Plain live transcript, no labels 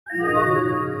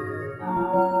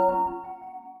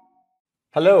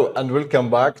Hello and welcome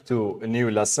back to a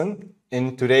new lesson.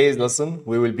 In today's lesson,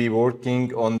 we will be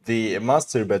working on the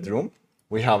master bedroom.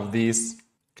 We have these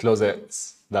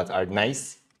closets that are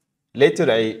nice. Later,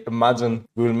 I imagine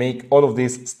we will make all of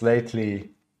these slightly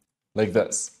like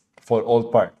this for all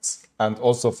parts and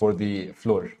also for the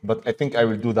floor. But I think I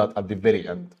will do that at the very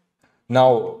end.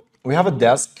 Now, we have a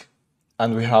desk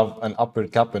and we have an upper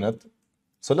cabinet.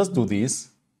 So let's do these.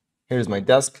 Here's my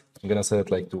desk. I'm gonna set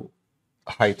it like to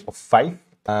a height of 5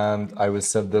 and I will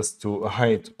set this to a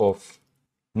height of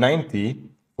 90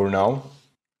 for now.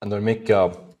 And I'll make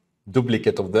a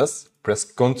duplicate of this. Press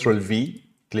Ctrl V,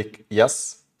 click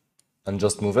yes, and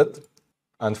just move it.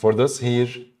 And for this here,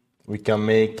 we can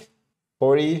make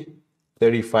 40,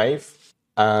 35,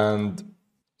 and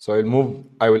so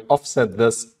I will offset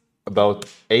this about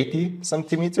 80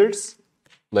 centimeters,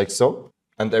 like so.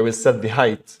 And I will set the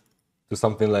height to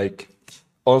something like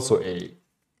also 80.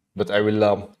 But I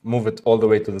will move it all the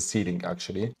way to the ceiling,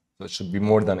 actually. So it should be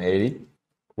more than 80.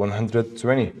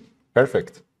 120.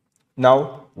 Perfect.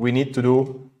 Now we need to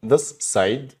do this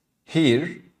side.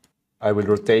 Here, I will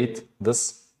rotate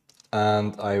this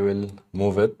and I will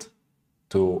move it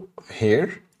to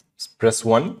here. Press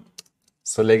 1.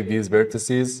 Select these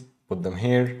vertices, put them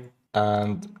here.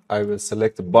 And I will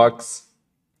select a box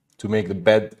to make the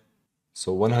bed.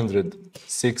 So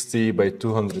 160 by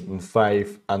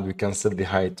 205, and we can set the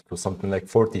height to something like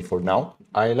 40 for now.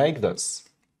 I like this.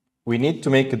 We need to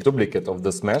make a duplicate of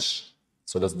this mesh.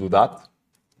 So let's do that.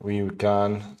 We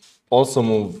can also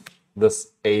move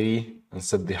this 80 and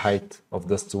set the height of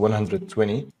this to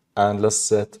 120. And let's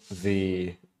set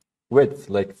the width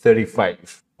like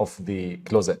 35 of the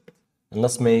closet. And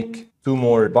let's make 2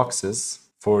 more boxes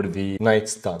for the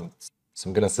nightstand. So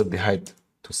I'm gonna set the height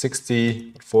to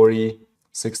 60, 40,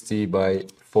 60 by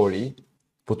 40.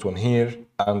 Put one here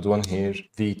and one here.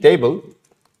 The table,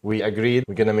 we agreed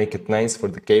we're gonna make it nice for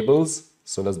the cables.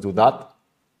 So let's do that.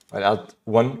 I'll add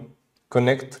one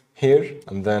connect here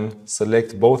and then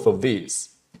select both of these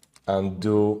and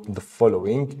do the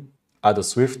following. Add a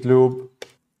Swift loop,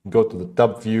 go to the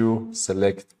top view,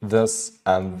 select this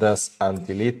and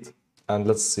delete. And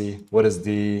let's see, what is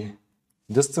the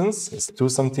distance? It's 2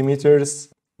 centimeters.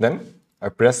 Then I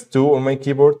press 2 on my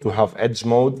keyboard to have edge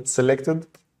mode selected.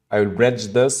 I will bridge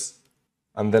this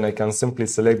and then I can simply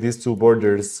select these 2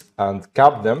 borders and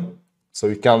cap them. So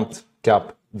you can't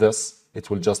cap this,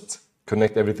 it will just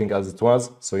connect everything as it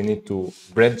was. So you need to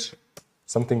bridge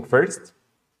something first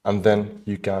and then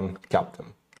you can cap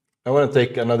them. I want to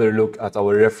take another look at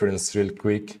our reference real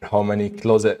quick. How many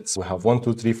closets? We have 1,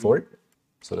 2, 3, 4.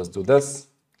 So let's do this.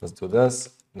 Let's do this.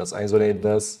 Let's isolate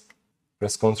this.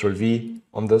 Press Ctrl V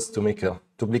on this to make a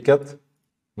duplicate.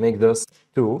 Make this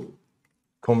 2.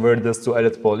 Convert this to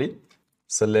edit poly.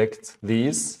 Select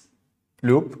these.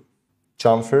 Loop.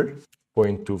 Chamfer.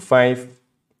 0.25.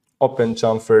 Open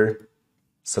chamfer.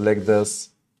 Select this.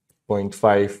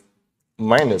 0.5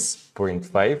 minus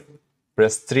 0.5.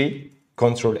 Press 3.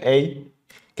 Ctrl A.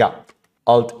 Cap.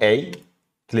 Alt A.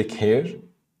 Click here.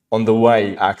 On the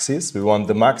y-axis, we want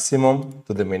the maximum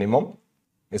to the minimum.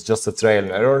 It's just a trial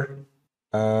and error.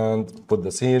 And put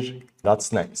this here.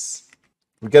 That's nice.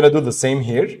 We're gonna do the same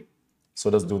here. So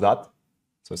let's do that.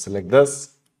 So select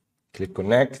this. Click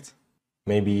connect.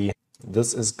 Maybe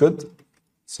this is good.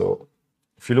 So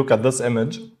if you look at this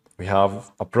image, we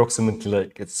have approximately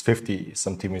like it's 50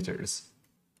 centimeters.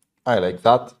 I like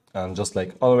that. And just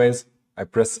like always, I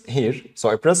press here. So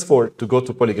I press 4 to go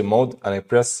to polygon mode and I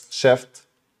press shift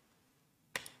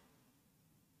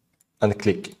and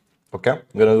click. Okay,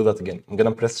 I'm gonna do that again. I'm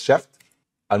gonna press shift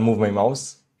and move my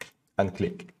mouse and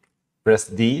click. Press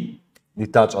D,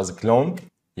 detach as a clone.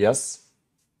 Yes.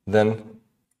 Then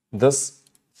this,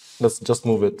 let's just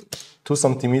move it 2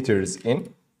 centimeters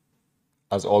in.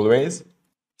 As always,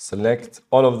 select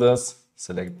all of this,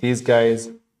 select these guys.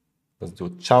 Let's do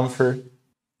chamfer,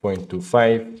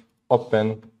 0.25,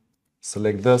 open,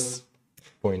 select this,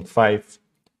 0.5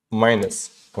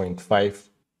 minus 0.5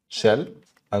 shell,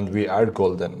 and we are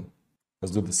golden.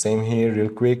 Let's do the same here real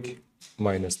quick.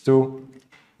 Minus 2,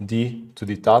 D to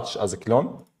detach as a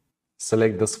clone.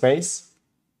 Select this face.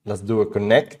 Let's do a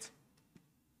connect.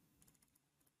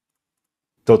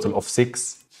 Total of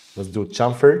 6. Let's do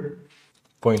chamfer,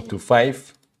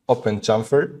 0.25, open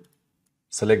chamfer.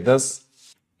 Select this,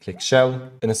 click shell.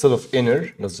 And instead of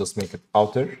inner, let's just make it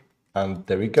outer. And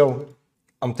there we go.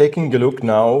 I'm taking a look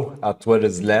now at what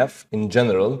is left in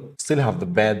general. Still have the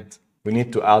bed. We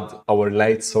need to add our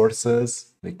light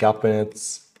sources, the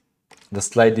cabinets, the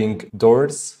sliding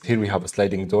doors. Here we have a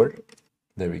sliding door.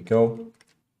 There we go.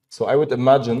 So I would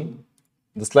imagine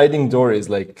the sliding door is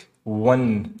like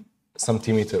 1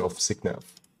 centimeter of thickness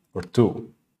or 2.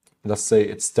 Let's say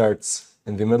it starts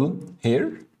in the middle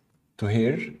here to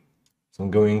here. So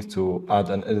I'm going to add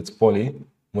an edit poly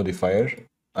modifier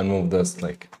and move this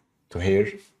like to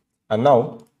here. And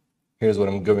now here's what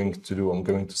I'm going to do. I'm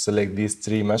going to select these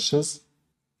 3 meshes.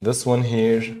 This one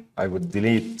here, I would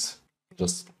delete.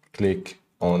 Just click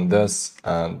on this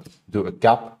and do a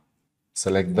cap.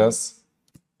 Select this,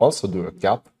 also do a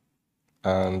cap,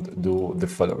 and do the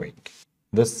following.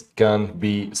 This can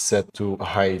be set to a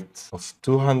height of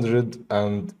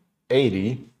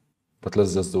 280, but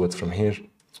let's just do it from here.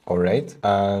 All right,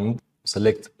 and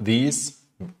select these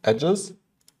edges,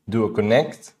 do a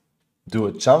connect, do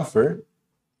a chamfer,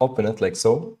 open it like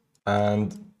so,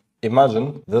 and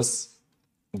imagine this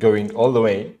going all the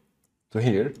way to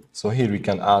here. So here we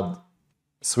can add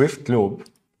Swift loop,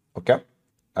 okay?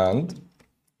 And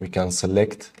we can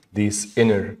select these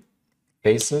inner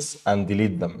faces and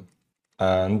delete them.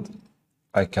 And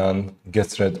I can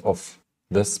get rid of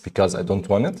this because I don't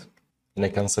want it. And I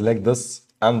can select this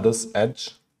and this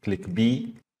edge, click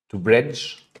B to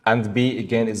bridge, and B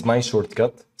again is my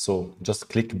shortcut. So just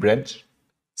click bridge,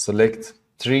 select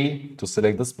 3 to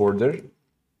select this border,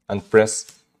 and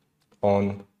press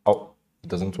on, oh, it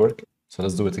doesn't work. So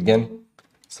let's do it again.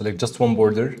 Select just one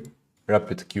border,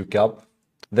 rapid Q cap.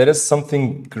 There is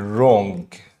something wrong,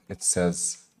 it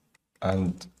says.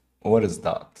 And what is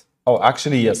that? Oh,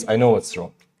 actually, yes, I know what's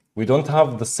wrong. We don't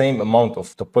have the same amount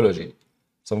of topology.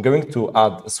 So I'm going to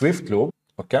add a Swift loop,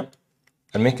 okay?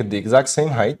 And make it the exact same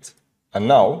height. And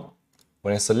now,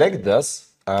 when I select this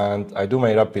and I do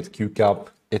my rapid Q cap,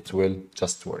 it will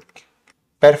just work.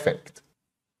 Perfect.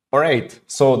 All right,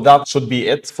 so that should be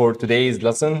it for today's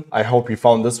lesson. I hope you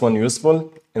found this one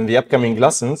useful. In the upcoming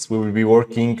lessons, we will be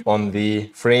working on the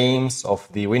frames of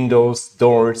the windows,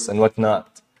 doors, and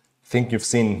whatnot. I think you've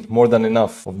seen more than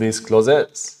enough of these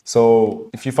closets. So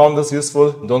if you found this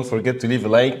useful, don't forget to leave a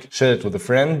like, share it with a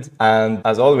friend, and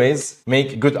as always,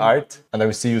 make good art, and I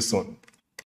will see you soon.